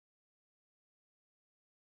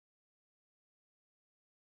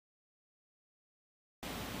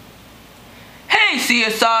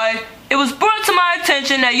CSI. It was brought to my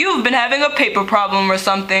attention that you've been having a paper problem or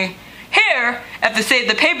something. Here, at the Save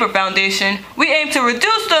the Paper Foundation, we aim to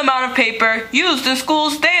reduce the amount of paper used in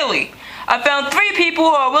schools daily. I found 3 people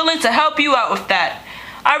who are willing to help you out with that.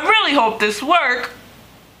 I really hope this works.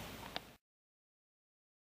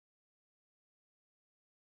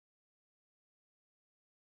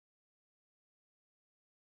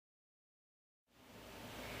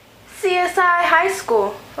 CSI High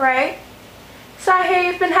School, right? So I hear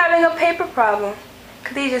you've been having a paper problem.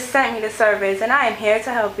 Khadija sent me the surveys and I am here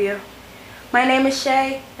to help you. My name is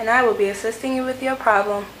Shay and I will be assisting you with your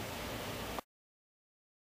problem.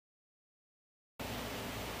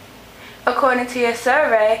 According to your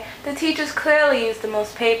survey, the teachers clearly use the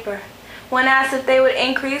most paper. When asked if they would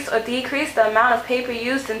increase or decrease the amount of paper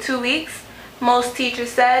used in 2 weeks, most teachers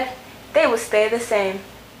said they would stay the same.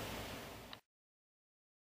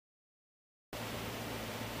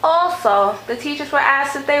 Also, the teachers were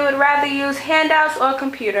asked if they would rather use handouts or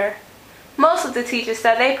computer. Most of the teachers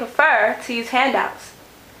said they prefer to use handouts.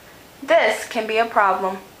 This can be a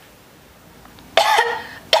problem.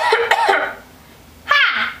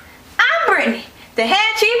 Hi, I'm Brittany, the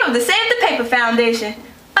head chief of the Save the Paper Foundation.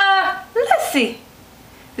 Let's see.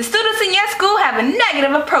 The students in your school have a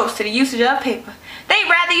negative approach to the usage of paper. They'd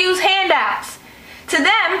rather use handouts. To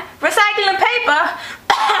them, recycling paper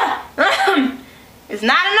is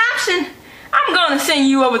not an option. I'm going to send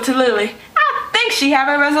you over to Lily. I think she have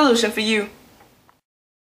a resolution for you.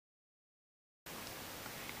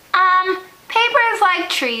 Paper is like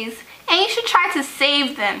trees, and you should try to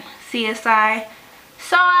save them, CSI.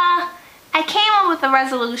 So, I came up with a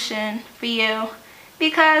resolution for you,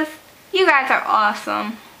 because you guys are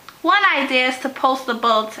awesome. One idea is to post a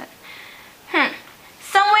bulletin.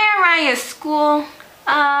 Somewhere around your school,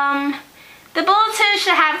 the bulletin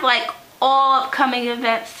should have like all upcoming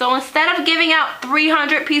events. So instead of giving out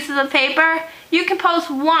 300 pieces of paper, you can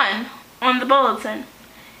post 1 on the bulletin.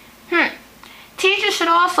 Teachers should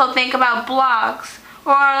also think about blogs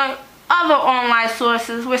or other online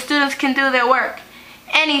sources where students can do their work.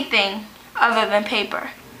 Anything other than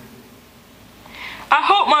paper. I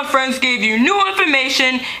hope my friends gave you new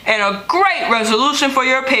information and a great resolution for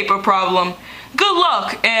your paper problem. Good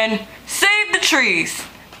luck and save the trees!